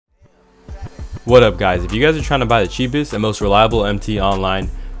What up guys, if you guys are trying to buy the cheapest and most reliable MT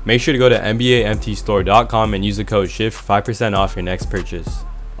online, make sure to go to NBAMTstore.com and use the code SHIFT for 5% off your next purchase.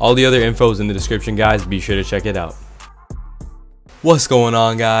 All the other info is in the description guys, be sure to check it out. What's going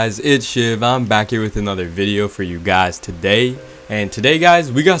on guys, it's Shiv. I'm back here with another video for you guys today. And today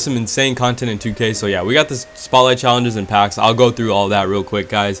guys, we got some insane content in 2K. So yeah, we got this spotlight challenges and packs. I'll go through all that real quick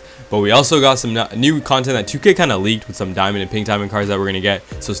guys. But we also got some new content that 2K kind of leaked with some diamond and pink diamond cards that we're going to get.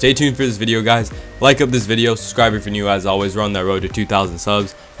 So stay tuned for this video guys. Like up this video, subscribe if you're new. As always, we're on that road to 2,000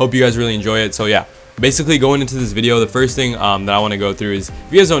 subs. Hope you guys really enjoy it. So yeah, basically going into this video, the first thing that I want to go through is,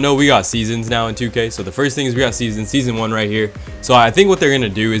 if you guys don't know, we got seasons now in 2K. So the first thing is we got season 1 right here. So I think what they're going to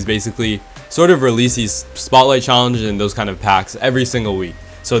do is basically sort of release these spotlight challenges and those kind of packs every single week.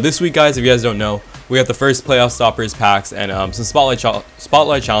 So this week guys, if you guys don't know, we got the first playoff stoppers packs and some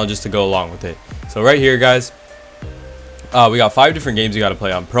spotlight challenges to go along with it. So right here guys, we got 5 different games you got to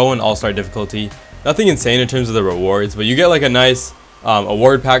play on pro and all-star difficulty. Nothing insane in terms of the rewards, but you get like a nice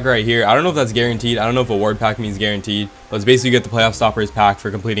award pack right here. I don't know if that's guaranteed. I don't know if award pack means guaranteed, but it's basically you get the playoff stoppers pack for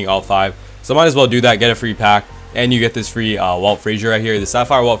completing all 5. So might as well do that, get a free pack. And you get this free Walt Frazier right here, the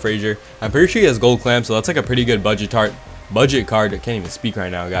Sapphire Walt Frazier. I'm pretty sure he has gold clamp, so that's like a pretty good budget card. I can't even speak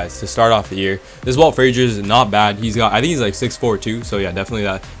right now, guys. To start off the year, this Walt Frazier is not bad. He's got, I think he's like 6'4" too. So yeah, definitely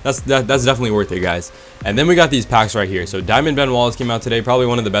that's definitely worth it, guys. And then we got these packs right here. So Diamond Ben Wallace came out today, probably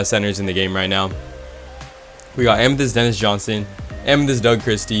one of the best centers in the game right now. We got Amethyst Dennis Johnson, Amethyst Doug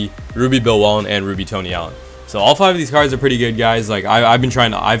Christie, Ruby Bill Wallen, and Ruby Tony Allen. So all 5 of these cards are pretty good guys. Like I've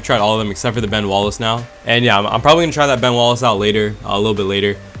tried all of them except for the Ben Wallace now. And yeah, I'm probably gonna try that Ben Wallace out later, a little bit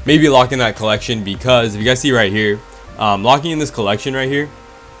later. Maybe lock in that collection, because if you guys see right here, locking in this collection right here,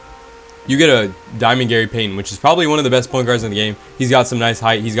 you get a Diamond Gary Payton, which is probably one of the best point guards in the game. He's got some nice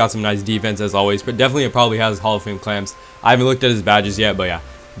height, he's got some nice defense as always, but definitely it probably has Hall of Fame clamps. I haven't looked at his badges yet, but yeah,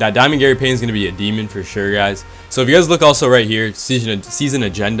 that Diamond Gary Payton is gonna be a demon for sure guys. So if you guys look also right here, season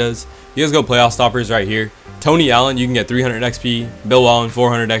agendas, you guys go playoff stoppers right here. Tony Allen, you can get 300 XP, Bill Wallen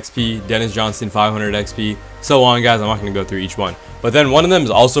 400 XP, Dennis Johnson 500 XP, so on guys. I'm not going to go through each one, but then one of them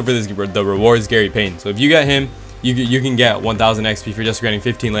is also for the rewards Gary Payton. So if you get him, you can get 1000 XP for just getting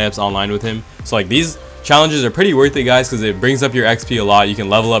 15 layups online with him. So like these challenges are pretty worth it guys, because it brings up your XP a lot. You can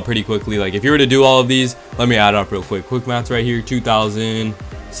level up pretty quickly. Like if you were to do all of these, let me add up real quick maths right here,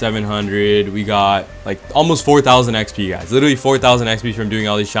 2,700, we got like almost 4,000 XP guys, literally 4,000 XP from doing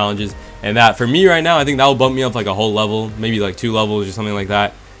all these challenges. And that for me right now, I think that will bump me up like a whole level, maybe like 2 levels or something like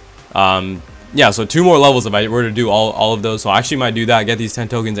that. Yeah, so 2 more levels if I were to do all of those. So I actually might do that, get these 10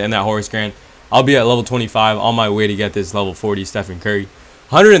 tokens and that Horace Grant. I'll be at level 25 on my way to get this level 40 Stephen Curry.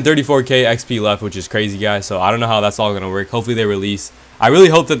 134k XP left, which is crazy guys. So I don't know how that's all gonna work. Hopefully they release. I really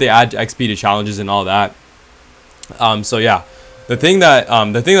hope that they add XP to challenges and all that. So yeah, the thing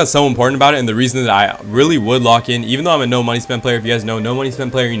that's so important about it, and the reason that I really would lock in, even though I'm a no money spent player, if you guys know, no money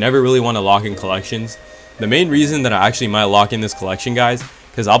spent player, you never really want to lock in collections. The main reason that I actually might lock in this collection guys,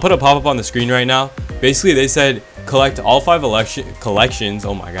 because I'll put a pop-up on the screen right now. Basically they said collect all 5 collections,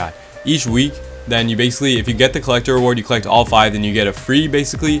 oh my god, each week. Then you basically, if you get the collector reward, you collect all 5, then you get a free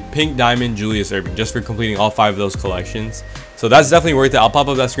basically pink diamond Julius Erving just for completing all 5 of those collections. So that's definitely worth it. I'll pop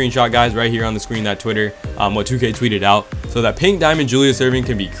up that screenshot guys right here on the screen, that Twitter, what 2K tweeted out. So that pink diamond Julius Erving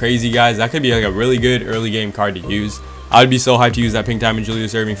can be crazy guys. That could be like a really good early game card to use. I would be so hyped to use that pink diamond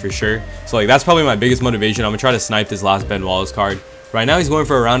Julius Erving for sure. So like that's probably my biggest motivation. I'm gonna try to snipe this last Ben Wallace card. Right now he's going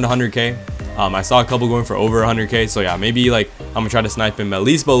for around 100k. I saw a couple going for over 100k. So yeah, maybe like I'm gonna try to snipe him at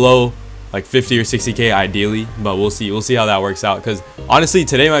least below like 50 or 60k ideally, but we'll see how that works out, because honestly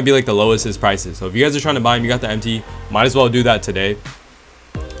today might be like the lowest his prices. So if you guys are trying to buy him, you got the MT, might as well do that today,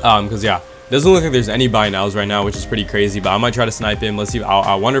 because yeah, doesn't look like there's any buy nows right now, which is pretty crazy, but I might try to snipe him. Let's see.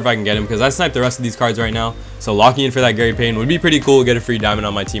 I wonder if I can get him, because I sniped the rest of these cards right now. So locking in for that Gary Payton would be pretty cool. Get a free diamond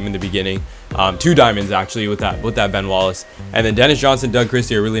on my team in the beginning, 2 diamonds actually with that Ben Wallace. And then Dennis Johnson, Doug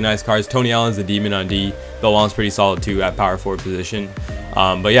Christie are really nice cards. Tony Allen's the demon on D. Bill Wallen's pretty solid too at power forward position.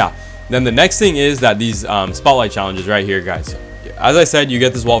 But yeah, then the next thing is that these spotlight challenges right here guys. As I said, you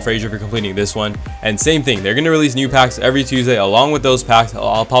get this Walt Frazier for completing this one, and same thing, they're going to release new packs every Tuesday. Along with those packs,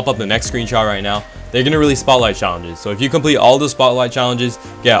 I'll pop up the next screenshot right now. They're going to release spotlight challenges. So if you complete all the spotlight challenges,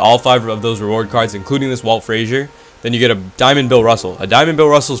 get all 5 of those reward cards, including this Walt Frazier, then you get a Diamond Bill Russell. A Diamond Bill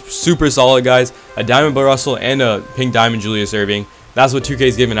Russell's super solid guys. A Diamond Bill Russell and a pink diamond Julius Erving. That's what 2K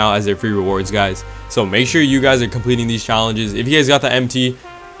is giving out as their free rewards guys. So make sure you guys are completing these challenges. If you guys got the MT,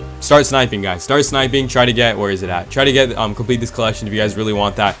 start sniping guys, start sniping. Try to get, where is it at, try to get complete this collection if you guys really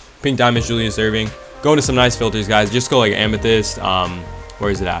want that pink diamond Julius Erving. Go into some nice filters guys, just go like amethyst, where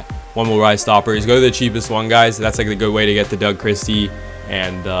is it at, one will rise stoppers, go to the cheapest one guys. That's like the good way to get the Doug Christie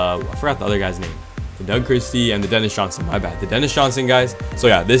and I forgot the other guy's name. The Doug Christie and the Dennis Johnson. My bad. The Dennis Johnson guys. So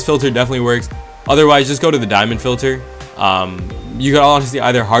yeah, this filter definitely works. Otherwise, just go to the diamond filter. You could honestly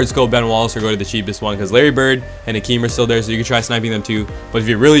either hard scope Ben Wallace or go to the cheapest one, because Larry Bird and Hakeem are still there, so you can try sniping them too. But if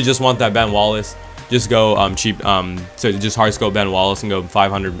you really just want that Ben Wallace, just go cheap. So just hard scope Ben Wallace and go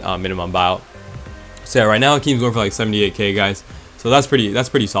 500 minimum buyout. So yeah, right now Hakeem's going for like 78k, guys. So that's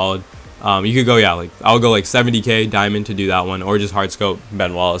pretty solid. You could go, yeah, like I'll go like 70k diamond to do that one, or just hard scope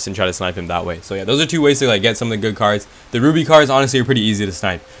Ben Wallace and try to snipe him that way. So yeah, those are two ways to like get some of the good cards. The ruby cards honestly are pretty easy to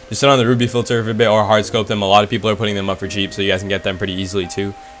snipe. Just sit on the ruby filter for a bit or hard scope them. A lot of people are putting them up for cheap, so you guys can get them pretty easily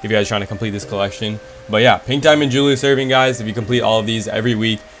too if you guys are trying to complete this collection. But yeah, pink diamond Juluis Erving, guys, if you complete all of these every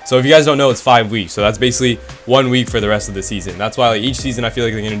week. So if you guys don't know, it's 5 weeks, so that's basically 1 week for the rest of the season. That's why like each season I feel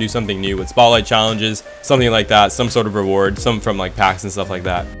like they're gonna do something new with spotlight challenges, something like that, some sort of reward, some from like packs and stuff like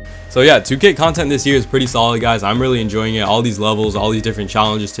that. So yeah, 2K content this year is pretty solid, guys. I'm really enjoying it. All these levels, all these different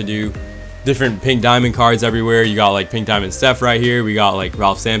challenges to do, different pink diamond cards everywhere. You got like pink diamond Steph right here. We got like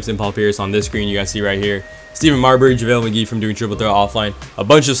Ralph Sampson, Paul Pierce on this screen. You guys see right here. Stephen Marbury, JaVale McGee from doing triple threat offline. A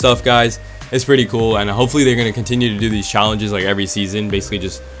bunch of stuff, guys. It's pretty cool, and hopefully they're going to continue to do these challenges like every season, basically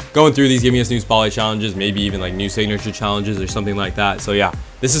just going through these, giving us new spotlight challenges, maybe even like new signature challenges or something like that. So yeah,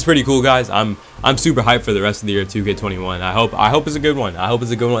 this is pretty cool, guys. I'm super hyped for the rest of the year of 2K21. I hope it's a good one. I hope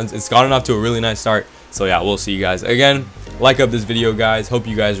it's a good one. It's gotten off to a really nice start. So yeah, we'll see you guys again. Like up this video, guys. Hope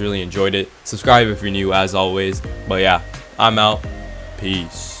you guys really enjoyed it. Subscribe if you're new, as always. But yeah, I'm out.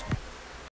 Peace.